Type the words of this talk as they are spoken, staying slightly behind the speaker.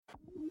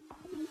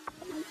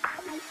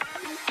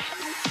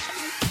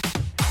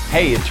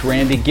Hey, it's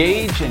Randy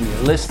Gage, and you're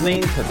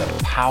listening to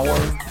the Power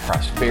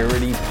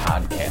Prosperity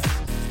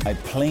Podcast. My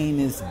plane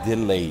is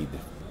delayed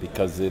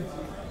because it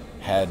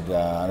had,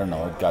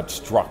 it got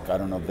struck. I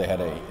don't know if they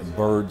had a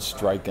bird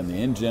strike in the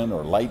engine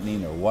or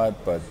lightning or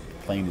what, but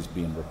the plane is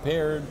being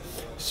repaired.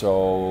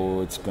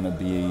 So it's going to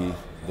be,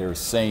 they're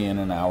saying,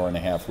 an hour and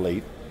a half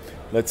late.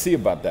 Let's see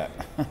about that.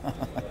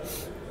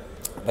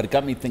 But it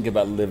got me thinking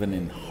about living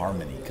in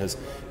harmony because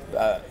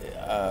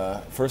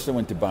first I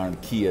went to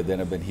Barranquilla, then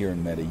I've been here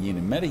in Medellin.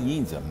 And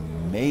Medellin's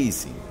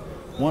amazing,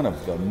 one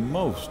of the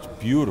most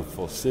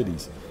beautiful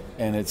cities.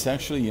 And it's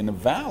actually in a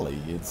valley.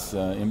 It's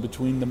in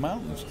between the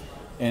mountains.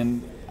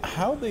 And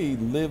how they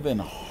live in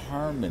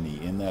harmony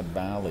in that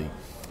valley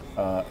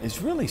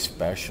is really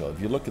special.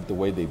 If you look at the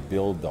way they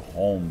build the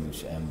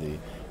homes and the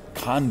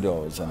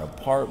condos and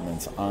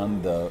apartments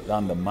on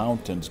the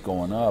mountains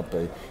going up,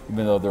 even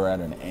though they're at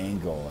an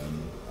angle,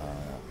 and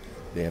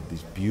they have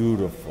these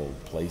beautiful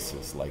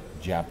places like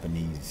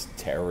Japanese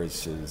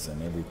terraces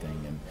and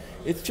everything, and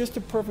it's just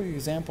a perfect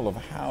example of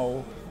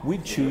how we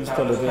choose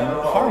to live in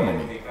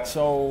harmony.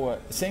 So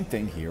same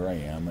thing here. I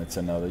am. It's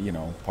another,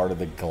 part of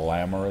the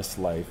glamorous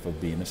life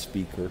of being a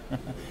speaker.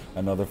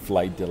 Another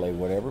flight delay,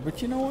 whatever.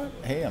 But you know what?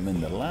 Hey, I'm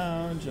in the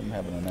lounge. I'm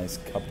having a nice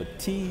cup of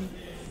tea.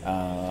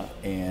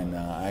 And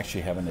I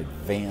actually have an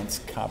advance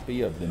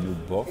copy of the new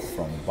book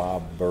from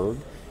Bob Berg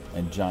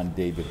and John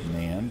David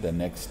Mann, the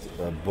next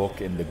book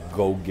in the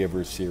Go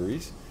Giver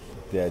series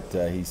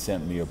that he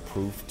sent me a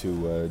proof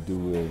to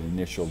do an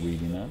initial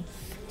reading on.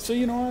 So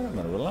you know what? I'm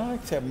going to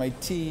relax, have my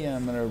tea, and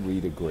I'm going to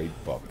read a great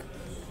book.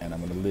 And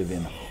I'm going to live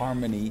in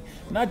harmony,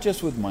 not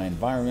just with my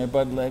environment,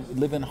 but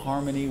live in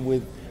harmony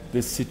with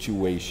this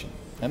situation.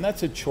 And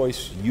that's a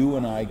choice you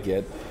and I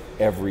get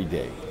every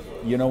day.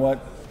 You know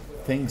what?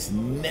 Things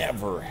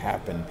never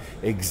happen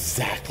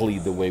exactly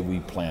the way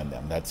we plan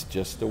them. That's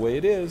just the way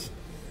it is.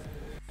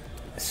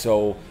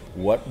 So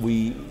what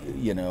we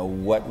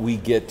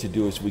get to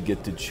do is we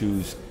get to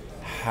choose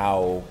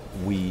how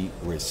we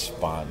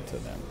respond to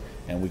them.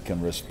 And we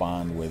can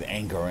respond with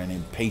anger and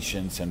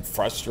impatience and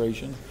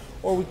frustration,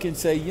 or we can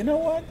say, you know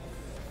what?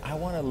 I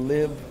want to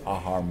live a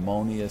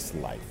harmonious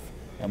life.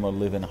 I'm going to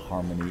live in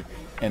harmony,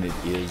 and it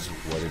is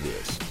what it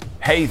is.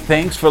 Hey,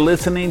 thanks for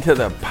listening to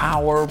the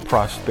Power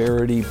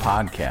Prosperity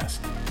Podcast.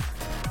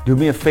 Do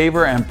me a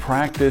favor and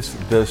practice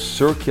the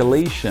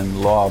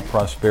circulation law of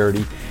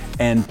prosperity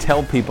and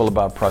tell people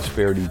about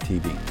Prosperity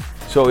TV.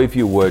 So if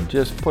you would,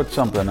 just put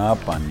something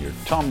up on your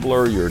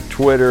Tumblr, your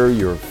Twitter,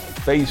 your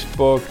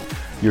Facebook,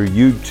 your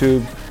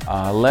YouTube.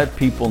 Let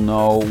people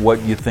know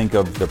what you think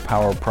of the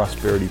Power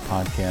Prosperity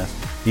Podcast.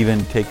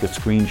 Even take a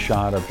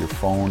screenshot of your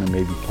phone and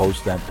maybe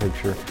post that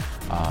picture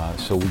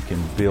so we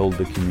can build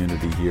the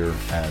community here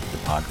at the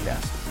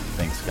podcast.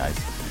 Thanks,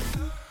 guys.